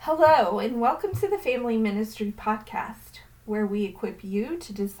Hello, and welcome to the Family Ministry Podcast, where we equip you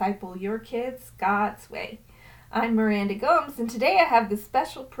to disciple your kids God's way. I'm Miranda Gomes, and today I have the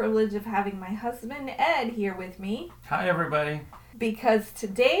special privilege of having my husband Ed here with me. Hi, everybody. Because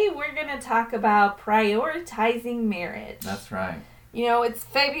today we're going to talk about prioritizing marriage. That's right. You know, it's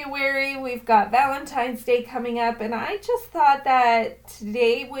February, we've got Valentine's Day coming up, and I just thought that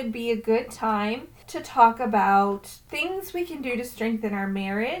today would be a good time to talk about things we can do to strengthen our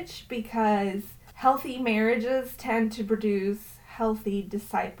marriage, because healthy marriages tend to produce healthy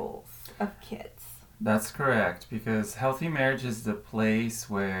disciples of kids. That's correct, because healthy marriage is the place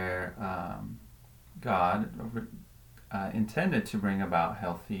where God intended to bring about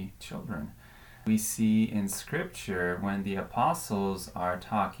healthy children. We see in Scripture when the apostles are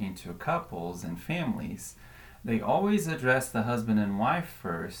talking to couples and families, they always address the husband and wife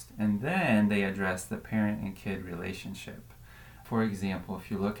first, and then they address the parent and kid relationship. For example, if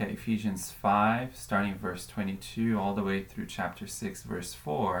you look at Ephesians 5, starting verse 22, all the way through chapter 6, verse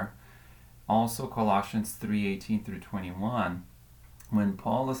 4, also Colossians 3:18 through 21, when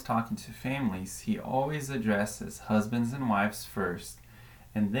Paul is talking to families, he always addresses husbands and wives first,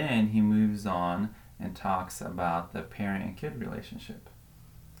 and then he moves on and talks about the parent and kid relationship.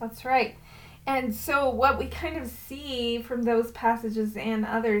 That's right. And so what we kind of see from those passages and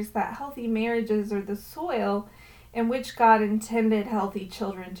others, that healthy marriages are the soil in which God intended healthy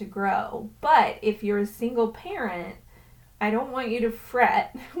children to grow. But if you're a single parent, I don't want you to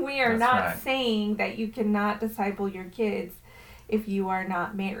fret. We are not saying that you cannot disciple your kids if you are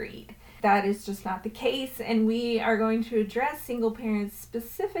not married. That is just not the case, and we are going to address single parents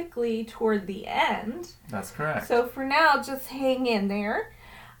specifically toward the end. That's correct. So for now, just hang in there.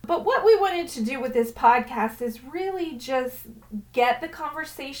 But what we wanted to do with this podcast is really just get the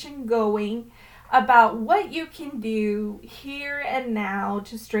conversation going about what you can do here and now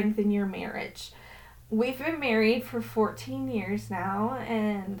to strengthen your marriage. We've been married for 14 years now,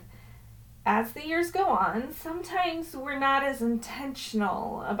 and as the years go on, sometimes we're not as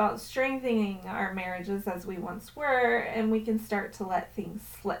intentional about strengthening our marriages as we once were, and we can start to let things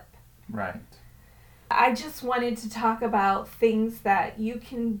slip. Right. I just wanted to talk about things that you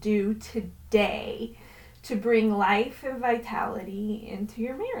can do today to bring life and vitality into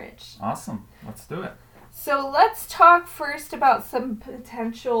your marriage. Awesome. Let's do it. So let's talk first about some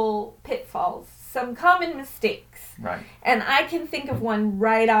potential pitfalls, some common mistakes. Right. And I can think of one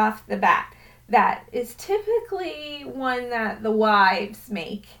right off the bat that is typically one that the wives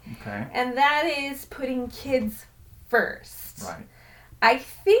make. Okay. And that is putting kids first. Right. I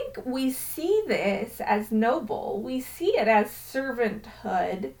think we see this as noble. We see it as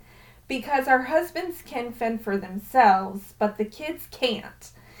servanthood, because our husbands can fend for themselves, but the kids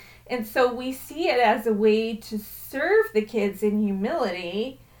can't. And so we see it as a way to serve the kids in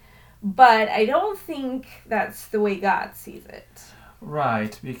humility, but I don't think that's the way God sees it.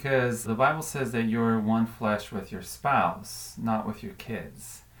 Right, because the Bible says that you're one flesh with your spouse, not with your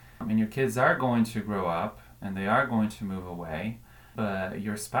kids. I mean, your kids are going to grow up, and they are going to move away, but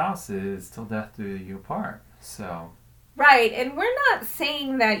your spouse is till death do you apart. So. Right, and we're not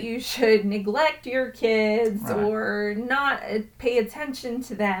saying that you should neglect your kids Right. or not pay attention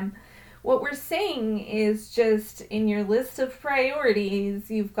to them. What we're saying is just in your list of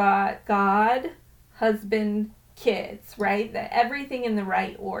priorities, you've got God, husband, kids, right? Everything in the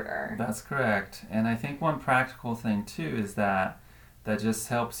right order. That's correct. And I think one practical thing too is that just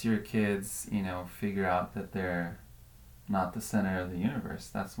helps your kids, figure out that they're not the center of the universe.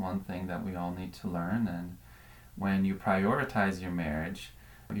 That's one thing that we all need to learn. And when you prioritize your marriage,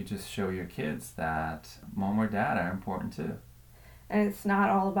 you just show your kids that mom or dad are important too. And it's not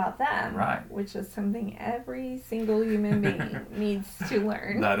all about them. Right. Which is something every single human being needs to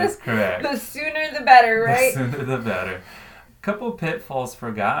learn. That is correct. The sooner the better, right? The sooner the better. A couple pitfalls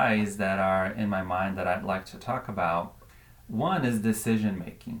for guys that are in my mind that I'd like to talk about. One is decision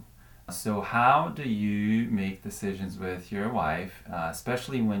making. So how do you make decisions with your wife,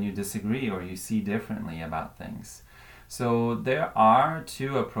 especially when you disagree or you see differently about things? So there are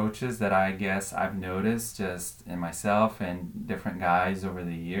two approaches that I guess I've noticed just in myself and different guys over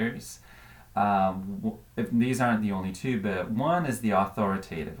the years. These aren't the only two, but one is the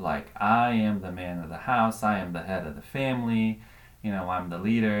authoritative, like I am the man of the house, I am the head of the family, I'm the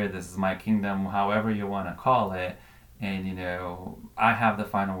leader, this is my kingdom, however you want to call it. And, I have the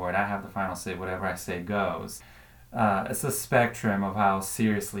final word, I have the final say, whatever I say goes. It's a spectrum of how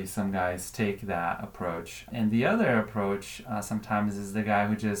seriously some guys take that approach. And the other approach sometimes is the guy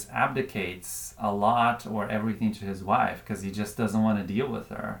who just abdicates a lot or everything to his wife because he just doesn't want to deal with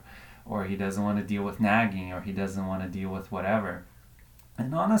her, or he doesn't want to deal with nagging, or he doesn't want to deal with whatever.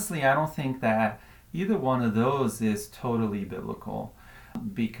 And honestly, I don't think that either one of those is totally biblical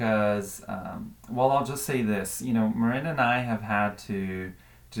because, well, I'll just say this. Miranda and I have had to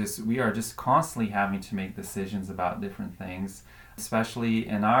we are just constantly having to make decisions about different things, especially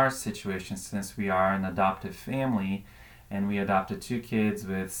in our situation since we are an adoptive family and we adopted 2 kids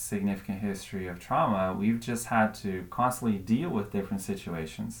with significant history of trauma. We've just had to constantly deal with different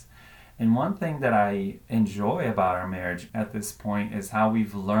situations. And one thing that I enjoy about our marriage at this point is how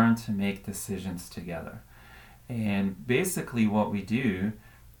we've learned to make decisions together. And basically what we do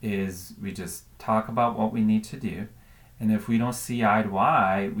is we just talk about what we need to do. And if we don't see eye to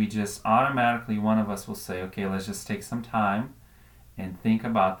eye, we just automatically, one of us will say, okay, let's just take some time and think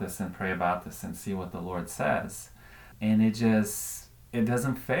about this and pray about this and see what the Lord says. And it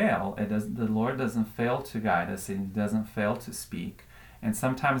doesn't fail. The Lord doesn't fail to guide us, and He doesn't fail to speak. And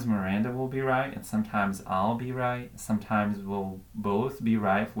sometimes Miranda will be right, and sometimes I'll be right. Sometimes we'll both be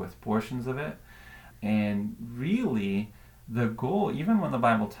right with portions of it. And really, the goal, even when the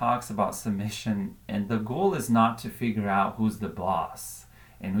Bible talks about submission, and the goal is not to figure out who's the boss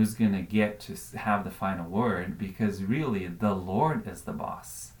and who's going to get to have the final word, because really, the Lord is the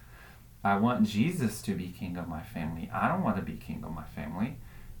boss. I want Jesus to be king of my family. I don't want to be king of my family.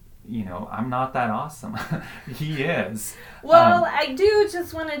 I'm not that awesome. He is. Well, I do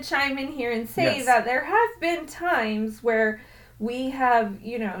just want to chime in here and say Yes. that there have been times where we have,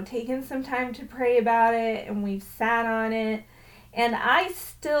 taken some time to pray about it and we've sat on it, and I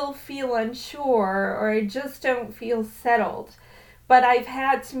still feel unsure or I just don't feel settled. But I've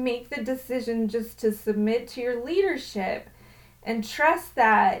had to make the decision just to submit to your leadership and trust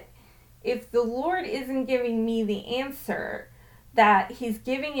that if the Lord isn't giving me the answer, that He's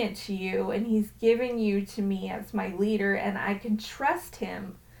giving it to you and He's giving you to me as my leader, and I can trust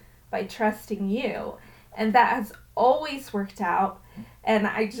Him by trusting you. And that has always worked out. And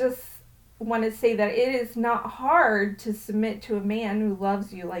I just want to say that it is not hard to submit to a man who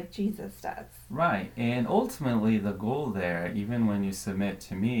loves you like Jesus does. Right. And ultimately, the goal there, even when you submit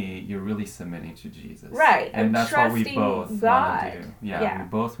to me, you're really submitting to Jesus. Right. And that's what we trusting both want God. to do. Yeah, we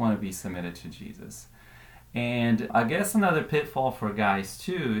both want to be submitted to Jesus. And I guess another pitfall for guys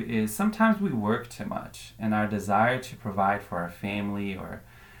too is sometimes we work too much, and our desire to provide for our family or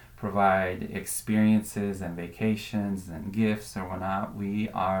provide experiences and vacations and gifts or whatnot, we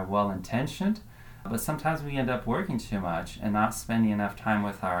are well intentioned, but sometimes we end up working too much and not spending enough time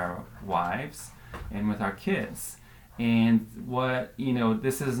with our wives and with our kids. And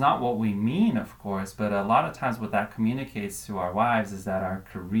this is not what we mean, of course, but a lot of times what that communicates to our wives is that our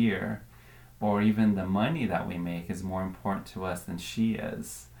career or even the money that we make is more important to us than she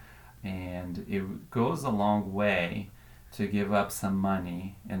is. And it goes a long way to give up some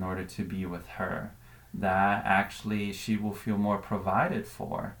money in order to be with her. That actually she will feel more provided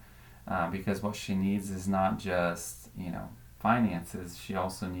for, because what she needs is not just, finances. She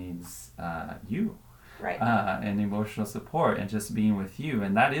also needs you. Right. And emotional support and just being with you.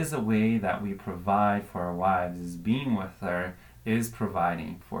 And that is a way that we provide for our wives, is being with her, is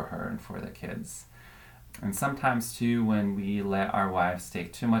providing for her and for the kids. And sometimes too, when we let our wives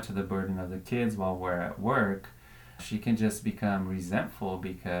take too much of the burden of the kids while we're at work, she can just become resentful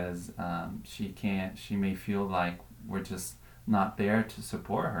because she may feel like we're just not there to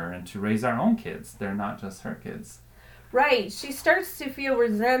support her and to raise our own kids. They're not just her kids. Right. She starts to feel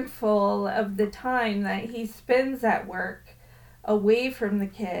resentful of the time that he spends at work away from the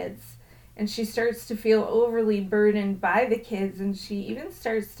kids. And she starts to feel overly burdened by the kids, and she even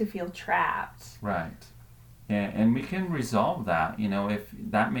starts to feel trapped. Right. And we can resolve that. If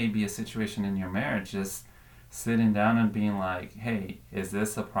that may be a situation in your marriage, just sitting down and being like, hey, is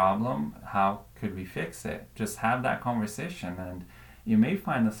this a problem? How could we fix it? Just have that conversation, and you may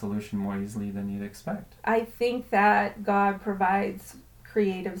find the solution more easily than you'd expect. I think that God provides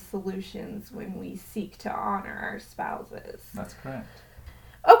creative solutions when we seek to honor our spouses. That's correct.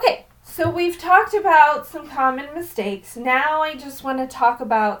 Okay, so we've talked about some common mistakes. Now I just want to talk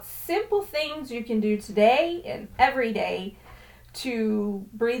about simple things you can do today and every day to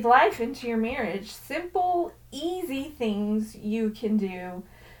breathe life into your marriage. Simple, easy things you can do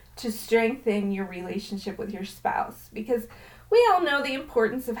to strengthen your relationship with your spouse. Because we all know the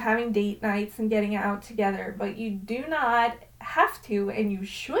importance of having date nights and getting out together, but you do not have to, and you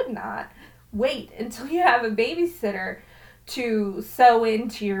should not, wait until you have a babysitter to sew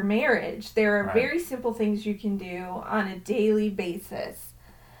into your marriage. There are very simple things you can do on a daily basis.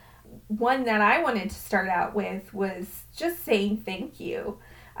 One that I wanted to start out with was just saying thank you.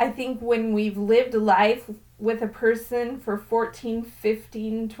 I think when we've lived life with a person for 14,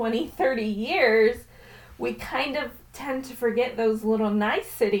 15, 20, 30 years, we kind of tend to forget those little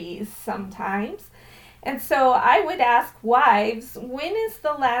niceties sometimes. And so I would ask wives, when is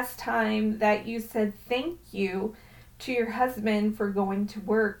the last time that you said thank you to your husband for going to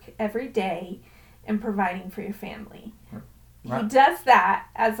work every day and providing for your family? Right. He does that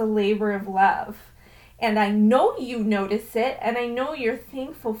as a labor of love. And I know you notice it, and I know you're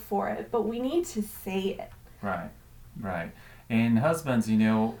thankful for it, but we need to say it. Right. And husbands,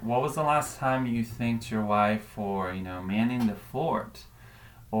 what was the last time you thanked your wife for, manning the fort,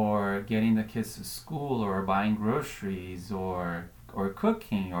 or getting the kids to school, or buying groceries, or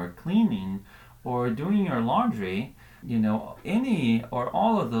cooking, or cleaning, or doing your laundry? Any or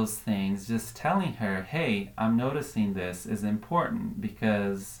all of those things, just telling her, hey, I'm noticing this is important,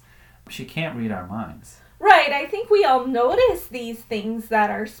 because she can't read our minds. Right. I think we all notice these things that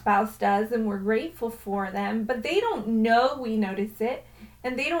our spouse does, and we're grateful for them, but they don't know we notice it,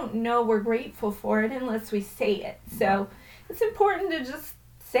 and they don't know we're grateful for it unless we say it. So it's important to just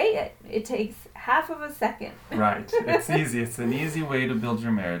say it. It takes half of a second. Right. It's easy. It's an easy way to build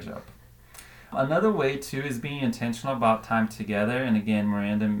your marriage up. Another way, too, is being intentional about time together. And again,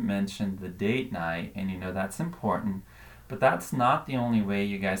 Miranda mentioned the date night, and that's important. But that's not the only way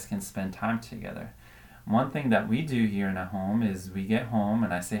you guys can spend time together. One thing that we do here in our home is we get home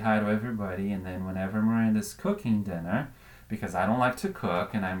and I say hi to everybody, and then whenever Miranda's cooking dinner, because I don't like to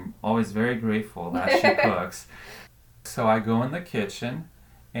cook and I'm always very grateful that she cooks, so I go in the kitchen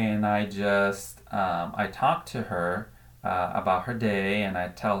and I just I talk to her about her day, and I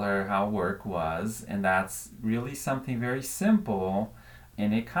tell her how work was, and that's really something very simple.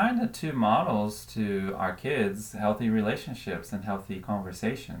 And it kind of too models to our kids healthy relationships and healthy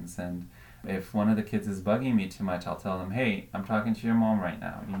conversations. And if one of the kids is bugging me too much, I'll tell them, hey, I'm talking to your mom right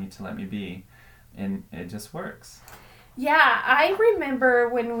now. You need to let me be. And it just works. Yeah, I remember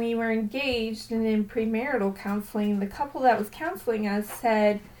when we were engaged and in premarital counseling, the couple that was counseling us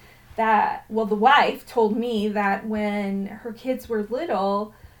said that, the wife told me that when her kids were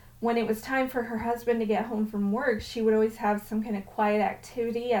little, when it was time for her husband to get home from work, she would always have some kind of quiet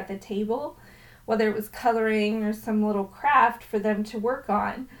activity at the table, whether it was coloring or some little craft for them to work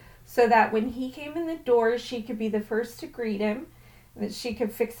on, so that when he came in the door, she could be the first to greet him, that she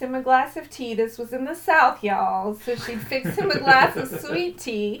could fix him a glass of tea. This was in the South, y'all. So she'd fix him a glass of sweet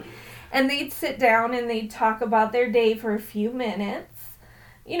tea, and they'd sit down and they'd talk about their day for a few minutes.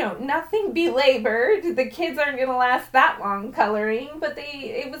 Nothing belabored. The kids aren't going to last that long coloring, but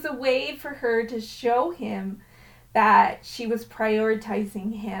it was a way for her to show him that she was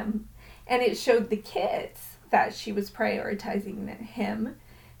prioritizing him. And it showed the kids that she was prioritizing him.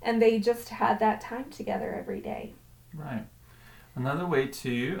 And they just had that time together every day. Right. Another way,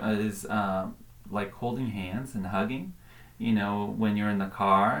 too, is like holding hands and hugging. When you're in the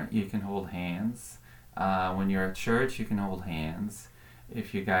car, you can hold hands. When you're at church, you can hold hands.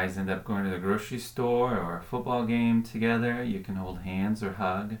 If you guys end up going to the grocery store or a football game together, you can hold hands or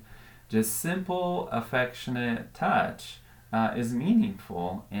hug. Just simple, affectionate touch is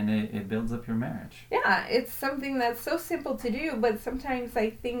meaningful, and it builds up your marriage. Yeah, it's something that's so simple to do, but sometimes I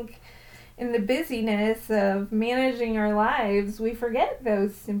think in the busyness of managing our lives, we forget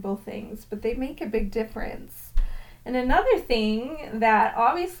those simple things, but they make a big difference. And another thing that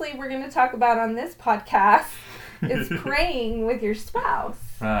obviously we're going to talk about on this podcast is praying with your spouse.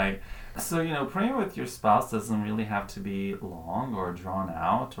 Right. So, praying with your spouse doesn't really have to be long or drawn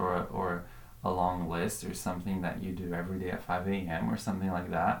out or a long list or something that you do every day at 5 a.m. or something like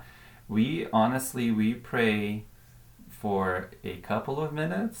that. We pray for a couple of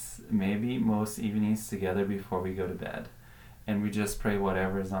minutes, maybe most evenings together before we go to bed. And we just pray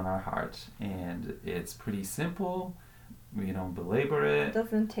whatever is on our heart. And it's pretty simple. We don't belabor it. It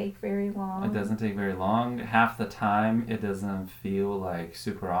doesn't take very long. It doesn't take very long. Half the time, it doesn't feel like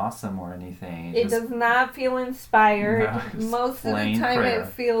super awesome or anything. It does not feel inspired. No, most of the time prayer. It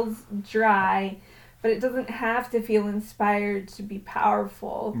feels dry, but it doesn't have to feel inspired to be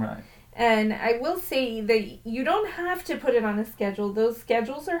powerful. Right. And I will say that you don't have to put it on a schedule. Those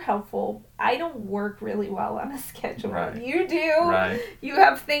schedules are helpful. I don't work really well on a schedule. Right. You do. Right. You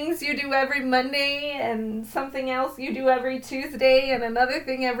have things you do every Monday and something else you do every Tuesday and another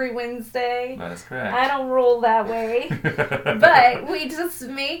thing every Wednesday. That is correct. I don't roll that way. But we just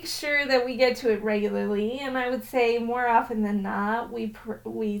make sure that we get to it regularly. And I would say more often than not,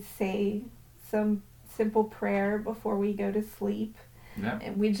 we say some simple prayer before we go to sleep. Yeah.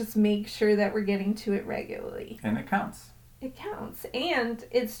 And we just make sure that we're getting to it regularly. And it counts. It counts. And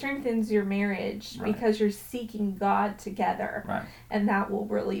it strengthens your marriage because you're seeking God together. Right. And that will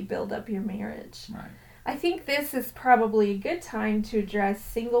really build up your marriage. Right. I think this is probably a good time to address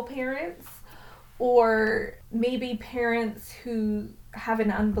single parents or maybe parents who have an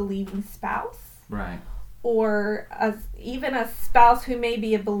unbelieving spouse. Right. Or even a spouse who may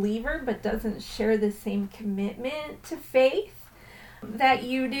be a believer but doesn't share the same commitment to faith that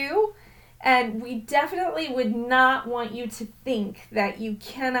you do. And we definitely would not want you to think that you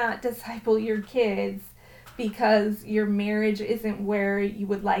cannot disciple your kids because your marriage isn't where you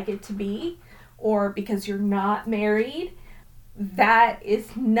would like it to be, or because you're not married. That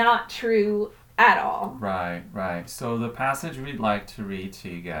is not true at all. Right, right. So the passage we'd like to read to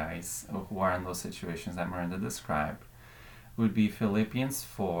you guys who are in those situations that Miranda described would be Philippians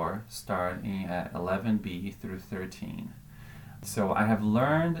 4, starting at 11b through 13. So I have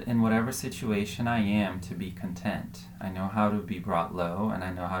learned in whatever situation I am to be content. I know how to be brought low, and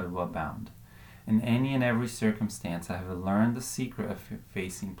I know how to abound. In any and every circumstance, I have learned the secret of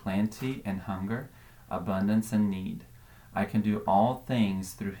facing plenty and hunger, abundance and need. I can do all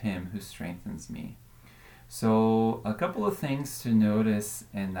things through him who strengthens me. So a couple of things to notice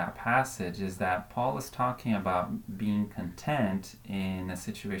in that passage is that Paul is talking about being content in a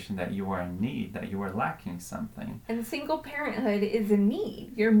situation that you are in need, that you are lacking something. And single parenthood is a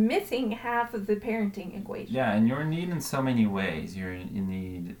need. You're missing half of the parenting equation. Yeah, and you're in need in so many ways. You're in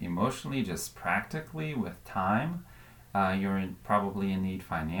need emotionally, just practically with time. You're probably in need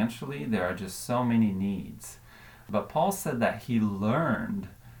financially. There are just so many needs. But Paul said that he learned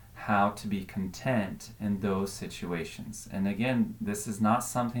how to be content in those situations. And again, this is not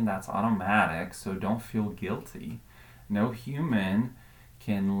something that's automatic, so don't feel guilty. No human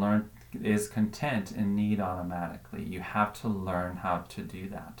is content in need automatically. You have to learn how to do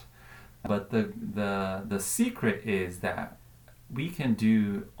that. But the secret is that we can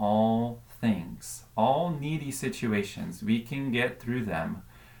do all things, all needy situations. We can get through them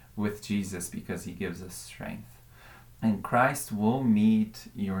with Jesus because he gives us strength. And Christ will meet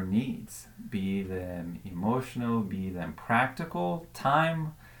your needs, be them emotional, be them practical,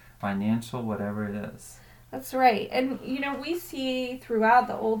 time, financial, whatever it is. That's right. And, we see throughout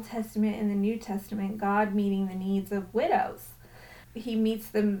the Old Testament and the New Testament God meeting the needs of widows. He meets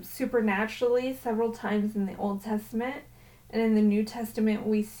them supernaturally several times in the Old Testament. And in the New Testament,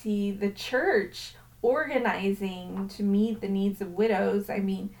 we see the church organizing to meet the needs of widows.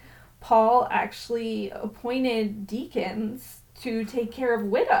 Paul actually appointed deacons to take care of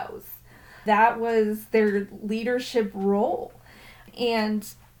widows. That was their leadership role. And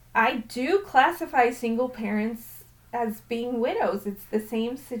I do classify single parents as being widows. It's the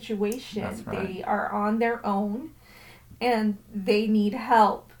same situation. That's right. They are on their own and they need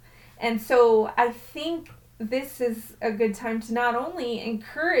help. And so I think this is a good time to not only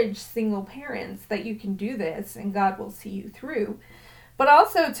encourage single parents that you can do this and God will see you through, but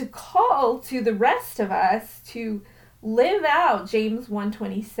also to call to the rest of us to live out James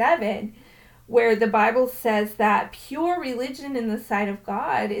 1:27, where the Bible says that pure religion in the sight of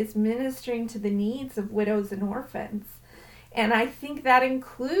God is ministering to the needs of widows and orphans. And I think that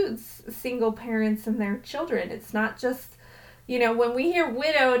includes single parents and their children. It's not just, when we hear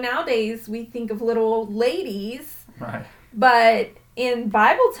widow nowadays, we think of little old ladies. Right. But in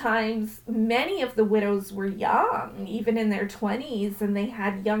Bible times, many of the widows were young, even in their 20s, and they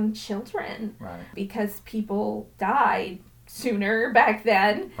had young children. Right. Because people died sooner back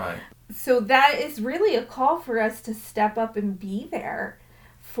then. Right. So that is really a call for us to step up and be there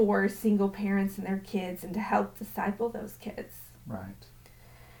for single parents and their kids and to help disciple those kids. Right.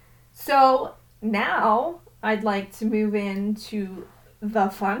 So now I'd like to move into the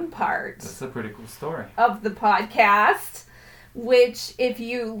fun part. That's a pretty cool story. Of the podcast, which if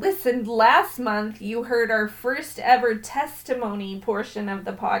you listened last month, you heard our first ever testimony portion of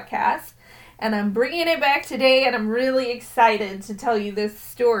the podcast. And I'm bringing it back today, and I'm really excited to tell you this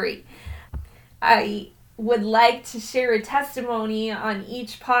story. I would like to share a testimony on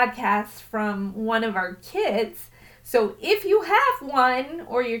each podcast from one of our kids. So if you have one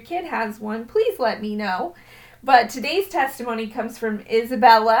or your kid has one, please let me know. But today's testimony comes from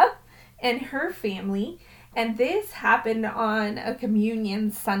Isabella and her family, and this happened on a communion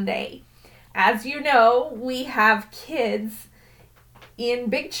Sunday. As you know, we have kids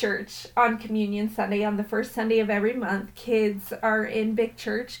in Big Church on Communion Sunday. On the first Sunday of every month, kids are in Big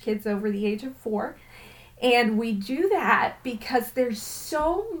Church, kids over the age of 4. And we do that because there's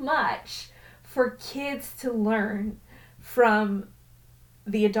so much for kids to learn from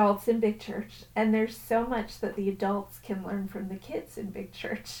the adults in Big Church. And there's so much that the adults can learn from the kids in Big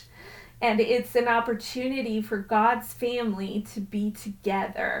Church. And it's an opportunity for God's family to be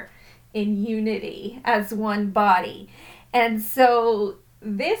together in unity as one body. And so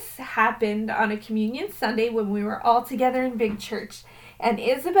this happened on a Communion Sunday when we were all together in Big Church. And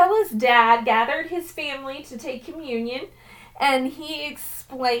Isabella's dad gathered his family to take communion, and he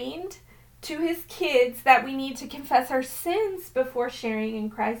explained to his kids that we need to confess our sins before sharing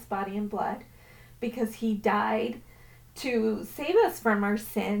in Christ's body and blood, because he died to save us from our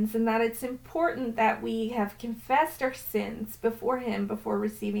sins, and that it's important that we have confessed our sins before him before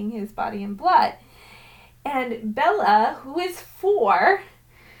receiving his body and blood. And Bella, who is 4,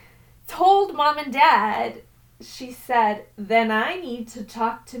 told Mom and Dad, she said, then I need to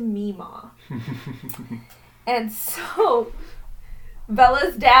talk to Meemaw. And so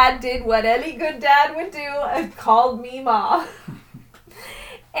Bella's dad did what any good dad would do and called Meemaw.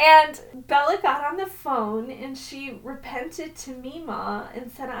 And Bella got on the phone and she repented to Meemaw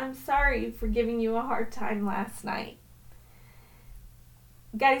and said, I'm sorry for giving you a hard time last night.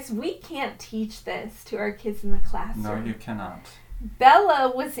 Guys, we can't teach this to our kids in the classroom. No, you cannot.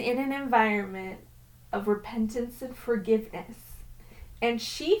 Bella was in an environment of repentance and forgiveness, and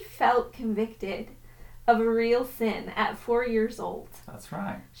she felt convicted of a real sin at 4 years old. That's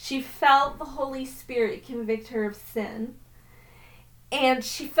right. She felt the Holy Spirit convict her of sin, and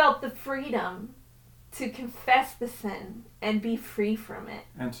she felt the freedom to confess the sin and be free from it.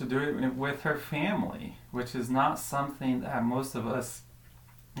 And to do it with her family, which is not something that most of us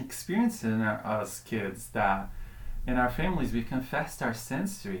experience in us kids, that in our families we confessed our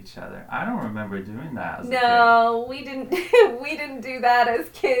sins to each other. I don't remember doing that as a kid. No, we didn't do that as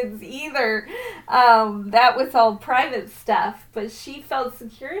kids either. That was all private stuff, but she felt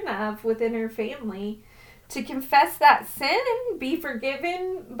secure enough within her family to confess that sin and be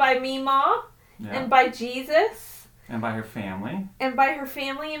forgiven by Meemaw and by Jesus. And by her family. And by her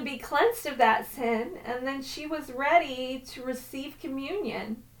family, and be cleansed of that sin. And then she was ready to receive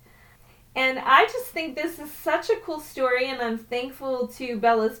communion. And I just think this is such a cool story, and I'm thankful to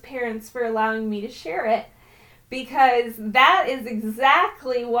Bella's parents for allowing me to share it, because that is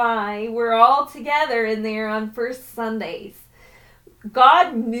exactly why we're all together in there on First Sundays.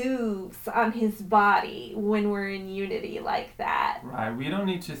 God moves on his body when we're in unity like that. Right. We don't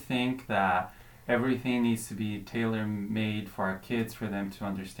need to think that everything needs to be tailor-made for our kids for them to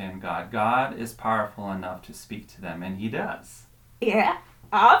understand God. God is powerful enough to speak to them, and he does. Yeah,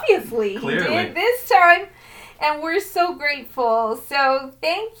 obviously. Clearly. He did this time, and we're so grateful. So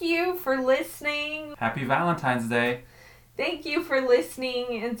thank you for listening. Happy Valentine's Day. Thank you for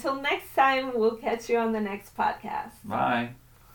listening. Until next time, we'll catch you on the next podcast. Bye.